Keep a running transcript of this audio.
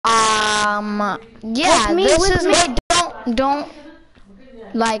Yeah, this is me. Don't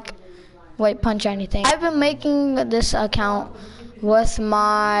like punch anything. I've been making this account with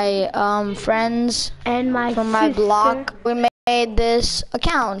my friends and from my block. We made this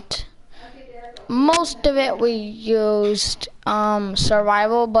account. Most of it we used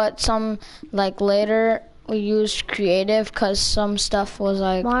survival, but some later we used creative because some stuff was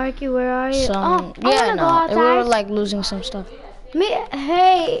Marky, where are you? We were losing some stuff.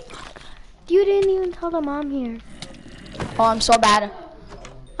 Hey, you didn't even tell them I'm here. Oh, I'm so bad.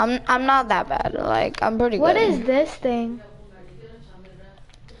 I'm not that bad. I'm pretty good. What is this thing?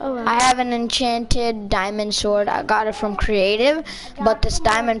 Oh, wow. I have an enchanted diamond sword. I got it from creative, but this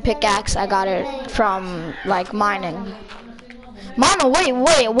diamond pickaxe I got it from mining. Mono, wait,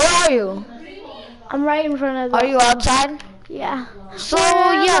 where are you? I'm right in front of the... Are you outside? Yeah. So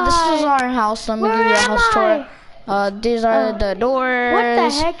yeah, this is our house. Let me give you a house tour. These are the doors. What the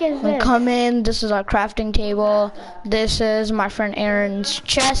heck is this? Come in. This is our crafting table. This is my friend Aaron's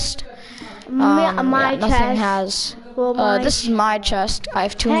chest. My chest. Nothing has. This is my chest. I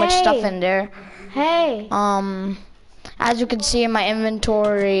have too much stuff in there. Hey. As you can see in my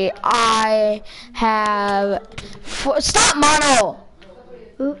inventory, I have. Stop, Mono.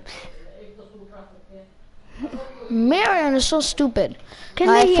 Oops. Marion is so stupid.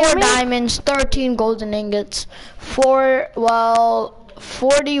 I have 4 diamonds, 13 golden ingots, 40,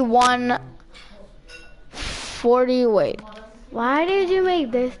 wait. Why did you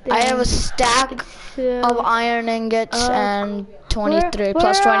make this thing? I have a stack of iron ingots and 23,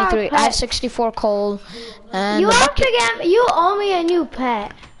 plus 23. I have 64 coal. And you have to get, you owe me a new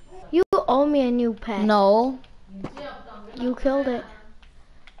pet. You owe me a new pet. No. You killed it.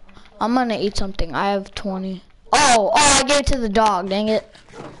 I'm gonna eat something. I have 20. Oh, I gave it to the dog, dang it.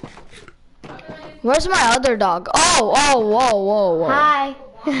 Where's my other dog? Whoa. Hi.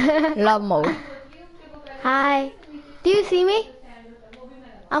 Love mode. Hi. Do you see me?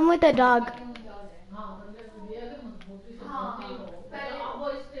 I'm with the dog.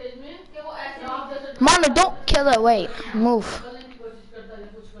 Mama, don't kill it. Wait, move.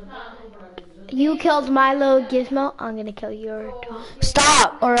 You killed my little gizmo. I'm gonna kill your dog.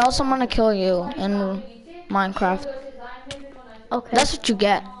 Stop, or else I'm gonna kill you in Minecraft. Okay. That's what you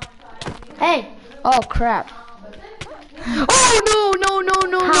get. Hey. Oh crap. Oh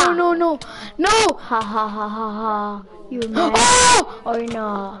no. Ha ha ha ha ha. You mad or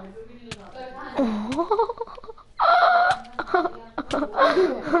no?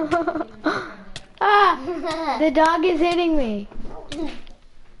 The dog is hitting me.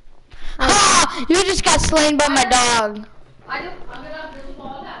 You just got slain by my dog.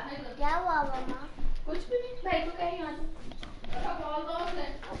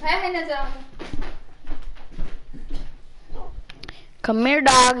 Come here,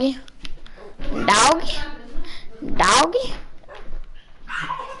 doggy. Doggy.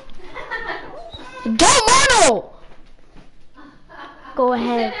 Don't Mono. Go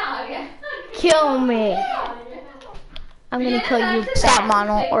ahead. Kill me. I'm gonna kill you. Stop,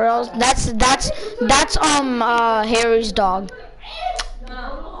 Mono, or else that's Harry's dog.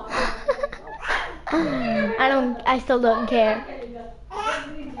 I still don't care.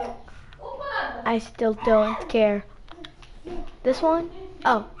 I still don't care. This one?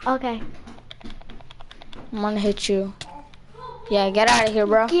 Oh, okay. I'm gonna hit you. Yeah, get out of here,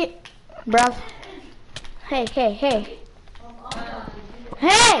 bro. Bruv. Hey.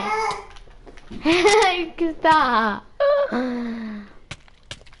 Stop.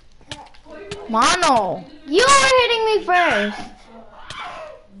 Mono. You were hitting me first.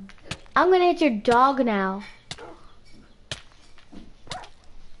 I'm gonna hit your dog now.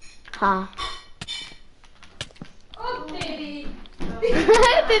 Ha.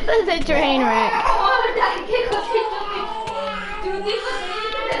 This is a train wreck.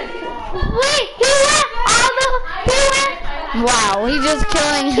 Wait, he went. Wow, he's just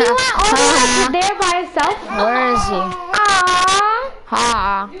killing He went all the way to there by himself. Where is he?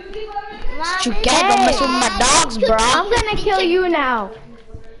 Aww. What you get? Don't mess with my dogs, bro. I'm gonna kill you now.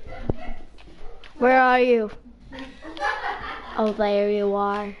 Where are you? Oh, there you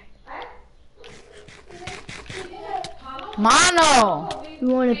are. Mono. You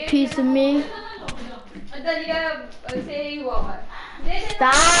want a piece of me?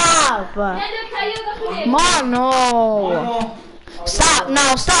 Stop! Mono. Stop!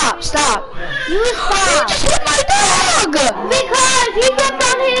 No, stop! You stop! You just hit my dog! Because he kept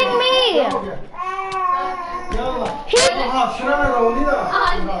on hitting me! He was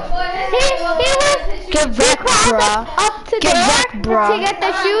Get back, bruh. up to Get there back, bruh. to get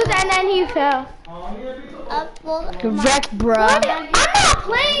the shoes and then he fell. Get back, bruh. I'm not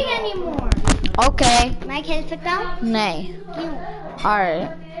playing anymore. Okay. मैं खेल सकता हूँ? नहीं. क्यों? Alright.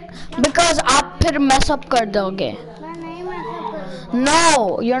 Because आप फिर mess up कर दोगे. मैं नहीं मैं सब करूँगा.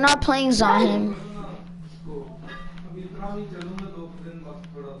 No, you're not playing Zahim.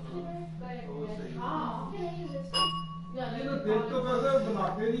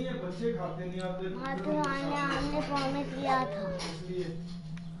 हाँ तो हमने प्रॉमिस किया था.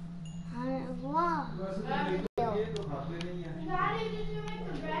 हाँ वाह.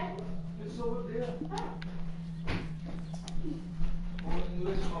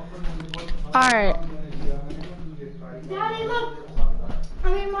 Alright. Daddy, look. I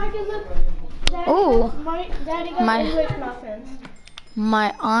mean, Marcus, look. Daddy, Ooh. Daddy got My- English muffins.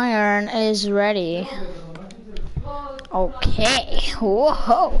 My iron is ready. Okay.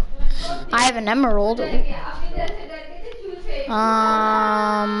 Whoa. I have an emerald.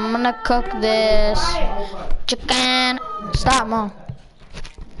 I'm gonna cook this chicken. Stop, Mom.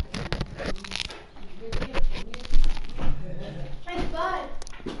 Hey, bud.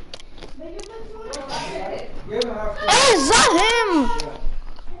 Maybe put some more. Hey, Zahim!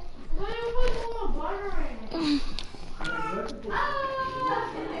 Why don't you put some more butter in it?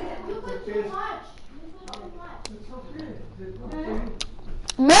 You put too much.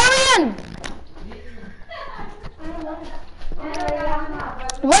 Marion!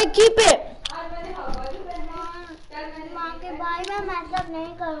 Wait, keep it. माँ के भाई मैं मतलब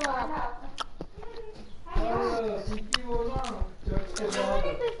नहीं करूँगा.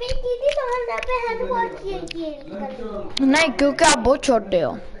 मैंने पिपी की थी तो हम सब पे हाथ बहुत किए. नहीं, क्योंकि आप बहुत छोटे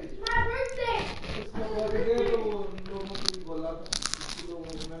हो.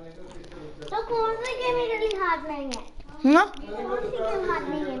 तो कौन सी गेम मेरे हाथ नहीं है? No? कौन सी गेम हाथ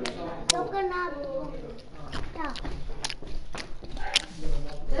नहीं है मेरे? तो करना क्या?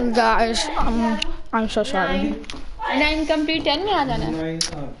 Guys, I'm so sorry. 9 complete 10 में आ जाना है. 10 में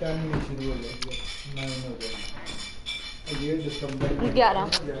शुरू हो जाएगा. 9 हो जाएगा. ये दिसंबर 11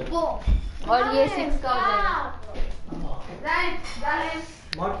 और ये 6 का हो जाएगा.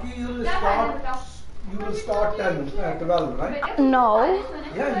 Marky, you will start 10, 12, right? No.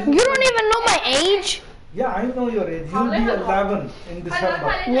 Yeah, You don't even know my age? yeah, I know your age. You'll be 11 in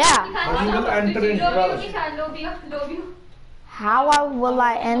December. Yeah. And you will enter in 12. How will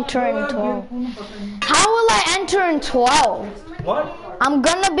I enter in 12? How will I enter in 12? What? I'm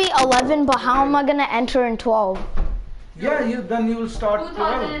gonna be 11, but how am I gonna enter in 12? Yeah, then you will start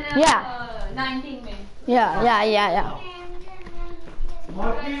 12. Yeah. 19 में. Yeah.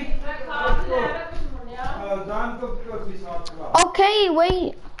 Marky, जान को भी साथ ला. Okay,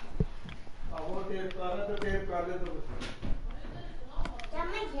 wait. वो tape करना तो tape कर ले तो. क्या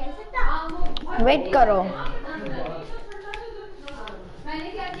मैं खेल सकता हूँ? Wait करो.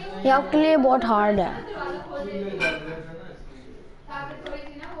 ये आपके लिए बहुत hard है. अभी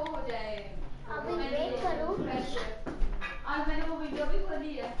वेट करो.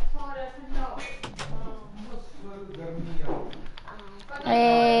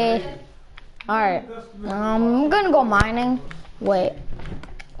 Hey. Alright. I'm gonna go mining. Wait.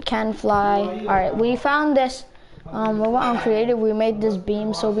 Can fly. Alright, we found this. We went on creative. We made this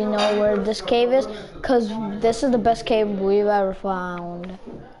beam so we know where this cave is. Because this is the best cave we've ever found.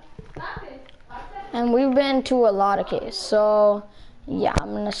 And we've been to a lot of caves. So, yeah,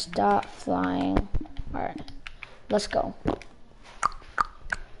 I'm gonna stop flying. Alright. Let's go.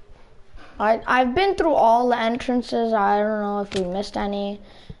 Alright, I've been through all the entrances. I don't know if we missed any.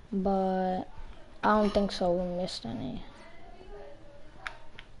 But I don't think so. We missed any.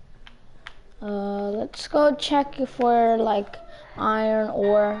 Let's go check for like iron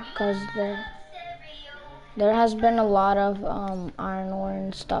ore, cause there has been a lot of iron ore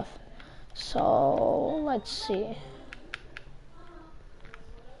and stuff. So let's see.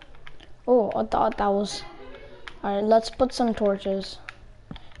 Oh, I thought that was. Alright, let's put some torches.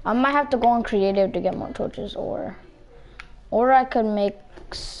 I might have to go on creative to get more torches, or I could make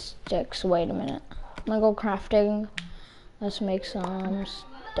sticks. Wait a minute. I'm gonna go crafting. Let's make some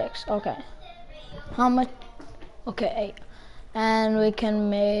sticks. Okay. How much? Okay, 8. And we can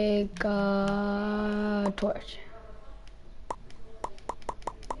make a torch.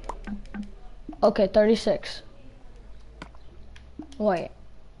 Okay, 36. Wait.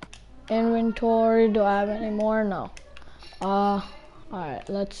 Inventory, do I have any more? No. Alright,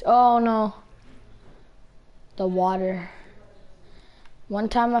 let's, oh no. The water. One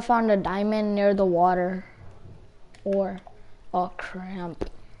time I found a diamond near the water. Or, oh cramp.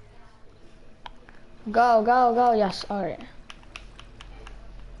 Go, yes, alright.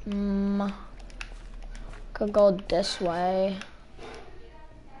 Could go this way.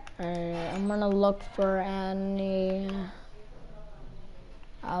 Alright, I'm gonna look for any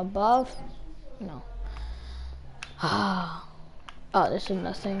above. No. Ah. Oh, this is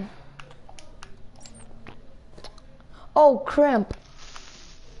nothing. Oh, crimp.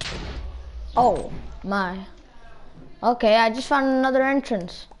 Oh, my. Okay, I just found another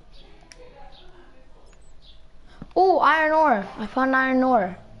entrance. Oh, iron ore. I found iron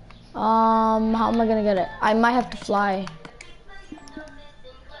ore. How am I gonna get it? I might have to fly.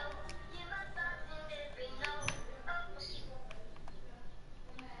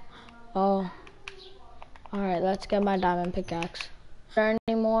 Oh. Alright, let's get my diamond pickaxe. Is there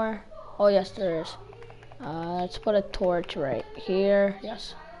any more? Oh, yes, there is. Let's put a torch right here.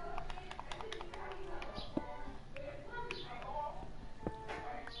 Yes.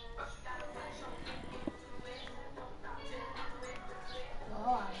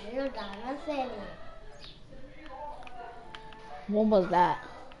 Oh, you're gonna say it. What was that?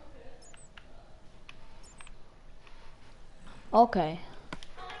 Okay.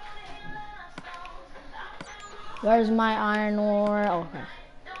 Where's my iron ore? Okay.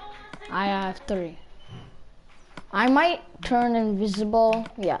 I have 3. I might turn invisible.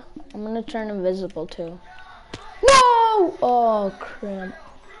 Yeah, I'm gonna turn invisible too. No! Oh, crap.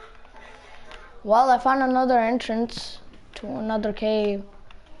 Well, I found another entrance to another cave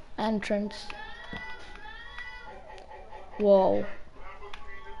entrance. Whoa.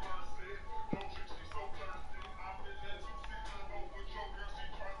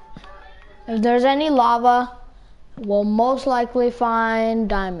 If there's any lava, we'll most likely find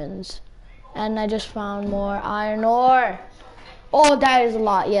diamonds. And I just found more iron ore. Oh, that is a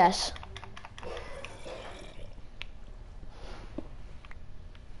lot, yes.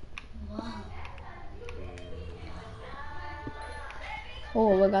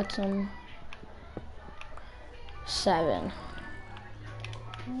 Oh, we got some 7.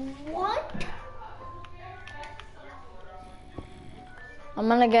 What? I'm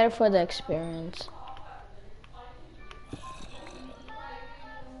gonna get it for the experience.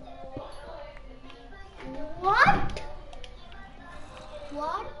 What?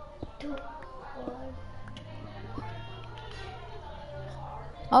 What?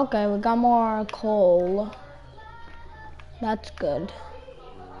 Okay, we got more coal. That's good.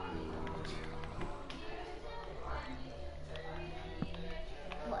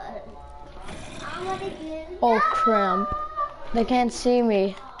 Oh, cramp. They can't see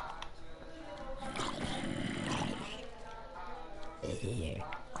me.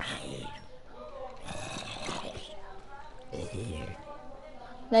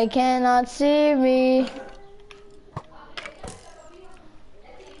 They cannot see me.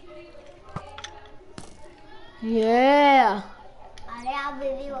 Yeah. अरे आप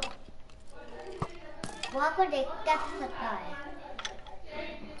video वहाँ पर देख कर सकता है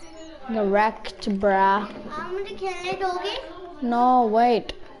Correct, brah. आप मुझे खेलने दोगे No,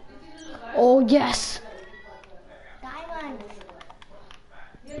 wait. Oh, yes. Diamond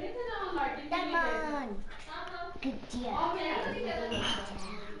Diamond Good job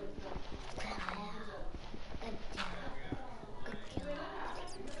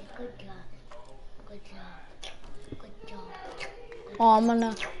Good job Good job Good job Oh, I'm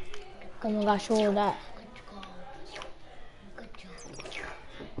gonna. Oh my gosh, what was that? Good job Good job Good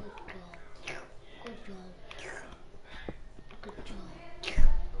job Good job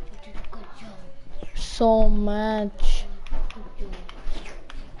You did a good job So much.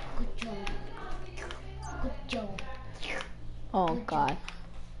 Good job Good job Oh, God.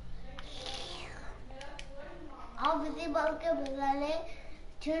 आप visible के बदले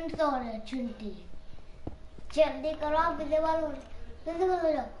चुनते हो रहे चुनती जल्दी करो आप विजिबल हो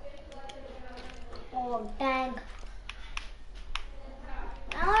जाओ ओह टैंक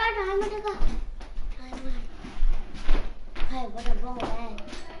हमारा टाइम मिलेगा हाय बड़ा ब्रो है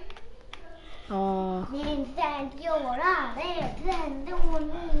นี่แซนเกี่ยวร่าเร่แซนดู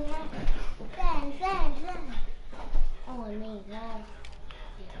นี่นะแซนโอ้ยไม่ได้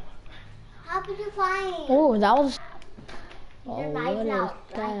How did you find? Oh, that was. Oh, Your what knife is out.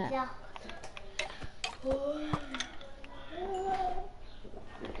 that?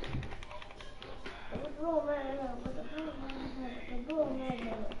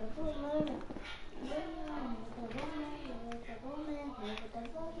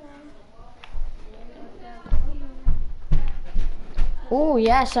 Oh,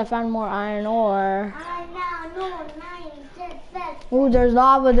 yes, I found more iron ore. Oh, there's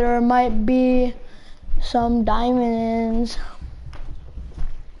lava. There might be some diamonds.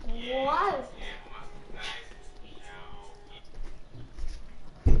 What?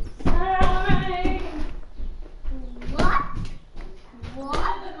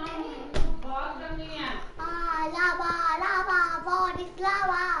 What? Lava, lava, what is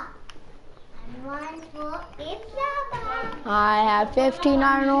lava? One for each lava. I have 15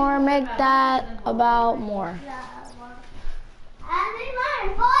 iron ore. Make that about more. Lava. And then one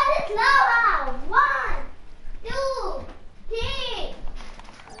for this lava. 1, 2, 3,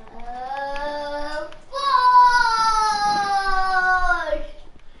 4.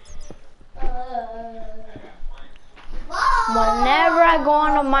 Whenever I go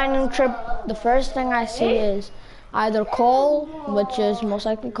on a mining trip, the first thing I see is either coal, which is most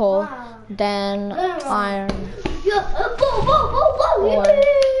likely coal, then iron.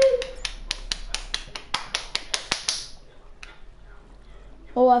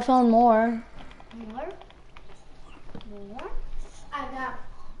 Or oh, I found more. More? I got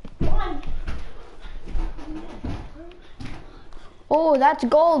 1. Oh, that's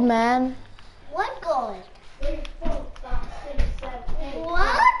gold, man. What gold?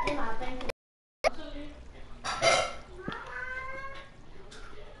 What?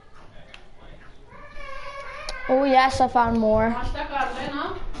 Oh yes, I found more.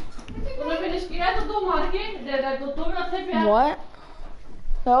 What?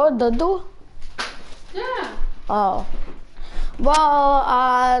 Oh, Dudu? Oh.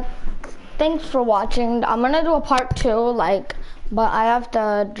 Well, thanks for watching. I'm gonna do a part 2, but I have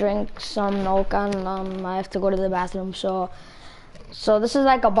to drink some milk and I have to go to the bathroom. So this is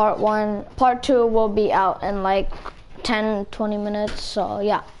like a part 1. Part 2 will be out in like 10-20 minutes. So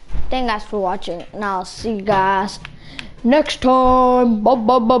yeah, thank you guys for watching, and I'll see you guys next time.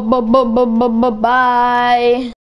 Bye.